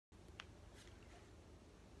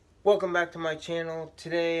Welcome back to my channel.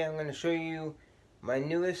 Today I'm going to show you my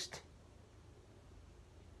newest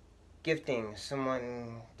gifting.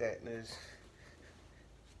 Someone that was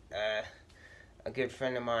a good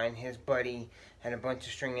friend of mine, his buddy, had a bunch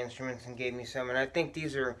of string instruments and gave me some. And I think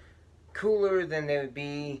these are cooler than they would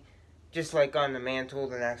be just like on the mantle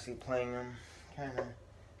than actually playing them. Kinda.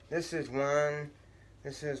 This is one.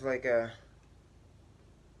 This is like a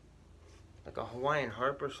Hawaiian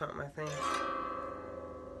harp or something, I think.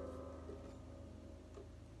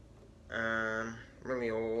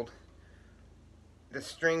 Really old. The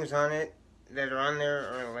strings on it that are on there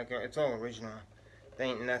are like, it's all original. There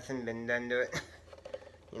ain't nothing been done to it.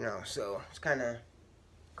 You know, so it's kind of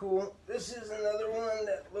cool. This is another one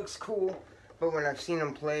that looks cool, but when I've seen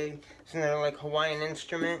them play, it's another like Hawaiian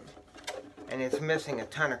instrument, and it's missing a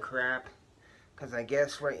ton of crap. Because I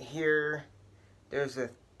guess right here, there's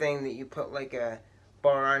a thing that you put like a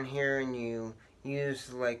bar on here, and you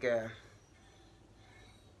use like a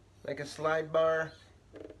slide bar,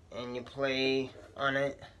 and you play on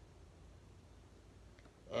it.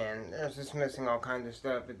 And there's just missing all kinds of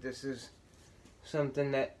stuff, but this is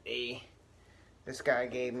something that this guy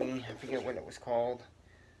gave me. I forget what it was called.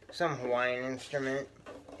 Some Hawaiian instrument.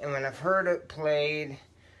 And when I've heard it played,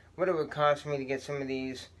 what it would cost me to get some of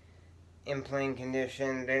these in playing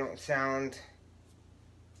condition, they don't sound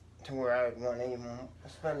to where I would want to even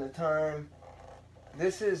spend the time.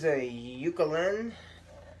 This is a Ukelin.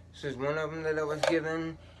 This is one of them that I was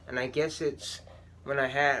given, and I guess it's when I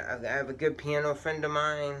have a good piano friend of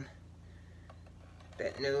mine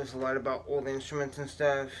that knows a lot about old instruments and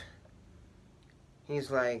stuff.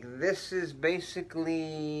 He's like, this is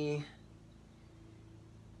basically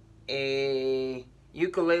a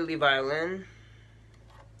ukulele violin,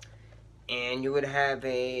 and you would have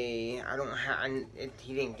he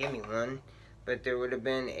didn't give me one, but there would have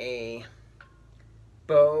been a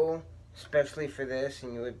bow especially for this,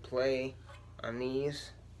 and you would play on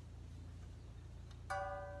these.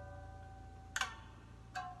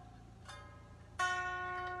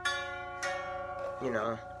 You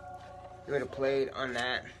know, you would have played on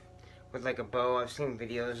that with like a bow. I've seen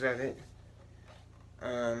videos of it.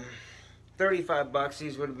 35 bucks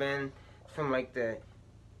these would have been, from like the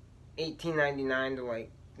 1899 to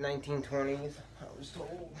like 1920s, I was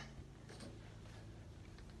told.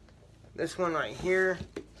 This one right here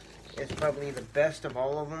is probably the best of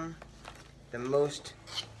all of them, the most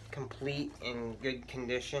complete and good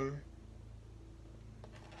condition.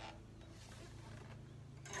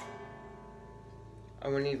 I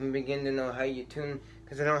wouldn't even begin to know how you tune,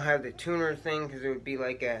 because I don't have the tuner thing, because it would be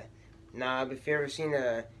like a knob. If you ever seen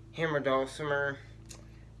a hammer dulcimer,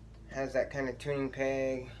 has that kind of tuning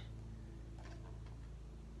peg.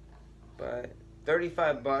 But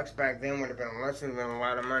 35 bucks back then would have been a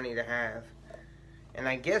lot of money to have. And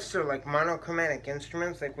I guess they're like monochromatic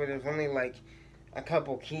instruments, like where there's only like a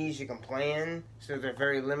couple keys you can play in, so they're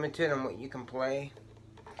very limited on what you can play.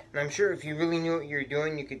 And I'm sure if you really knew what you're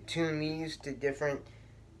doing, you could tune these to different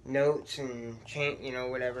notes and change, you know,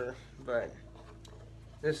 whatever. But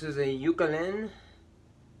this is a Ukelin,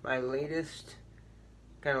 my latest.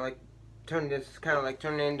 Kind of like turned it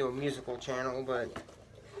into a musical channel, but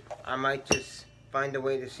I might just find a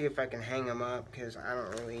way to see if I can hang them up, because I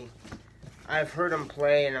don't really. I've heard them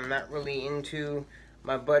play, and I'm not really into.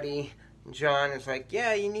 My buddy John is like,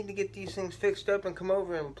 yeah, you need to get these things fixed up and come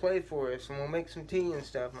over and play for us, and we'll make some tea and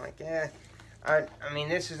stuff. I'm like, yeah. I mean,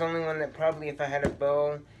 this is the only one that probably, if I had a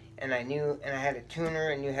bow and I had a tuner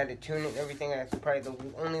and knew how to tune it and everything, that's probably the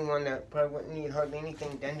only one that probably wouldn't need hardly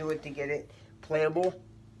anything done to it to get it playable.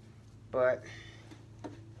 But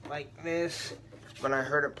like this, when I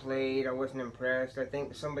heard it played, I wasn't impressed. I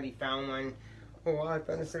think somebody found one. Oh, I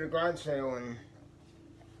found this at a garage sale, and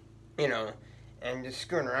you know, and just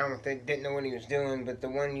screwing around with it, didn't know what he was doing. But the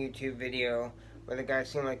one YouTube video where the guy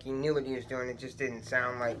seemed like he knew what he was doing, it just didn't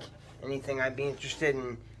sound like anything I'd be interested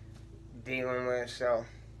in dealing with. So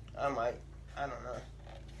I don't know.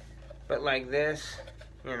 But like this,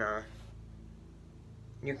 you know,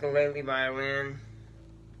 ukulele violin,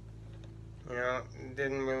 you know,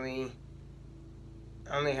 didn't really.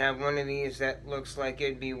 I only have one of these that looks like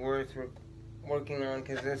it'd be worth working on,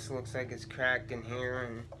 because this looks like it's cracked in here,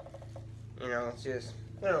 and you know, it's just,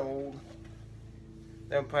 they're old.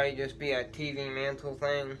 They'll probably just be a TV mantle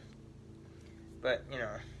thing, but you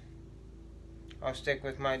know, I'll stick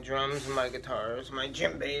with my drums and my guitars, my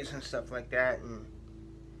djembes and stuff like that. And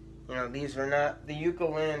you know, these are not, the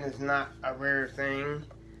ukulele is not a rare thing,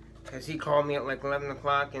 because he called me at like 11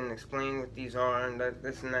 o'clock and explained what these are and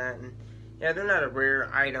this and that, and yeah, they're not a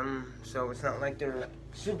rare item, so it's not like they're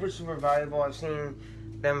super valuable. I've seen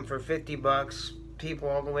them for 50 bucks people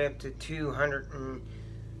all the way up to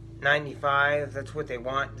 295. That's what they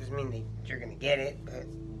want. Doesn't mean you're going to get it, but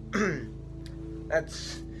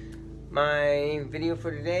that's my video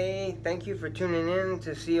for today. Thank you for tuning in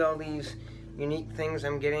to see all these unique things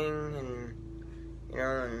I'm getting, and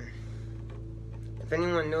and if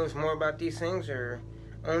anyone knows more about these things or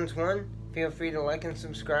owns one, feel free to like and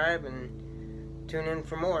subscribe and tune in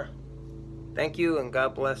for more. Thank you, and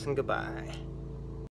God bless, and goodbye.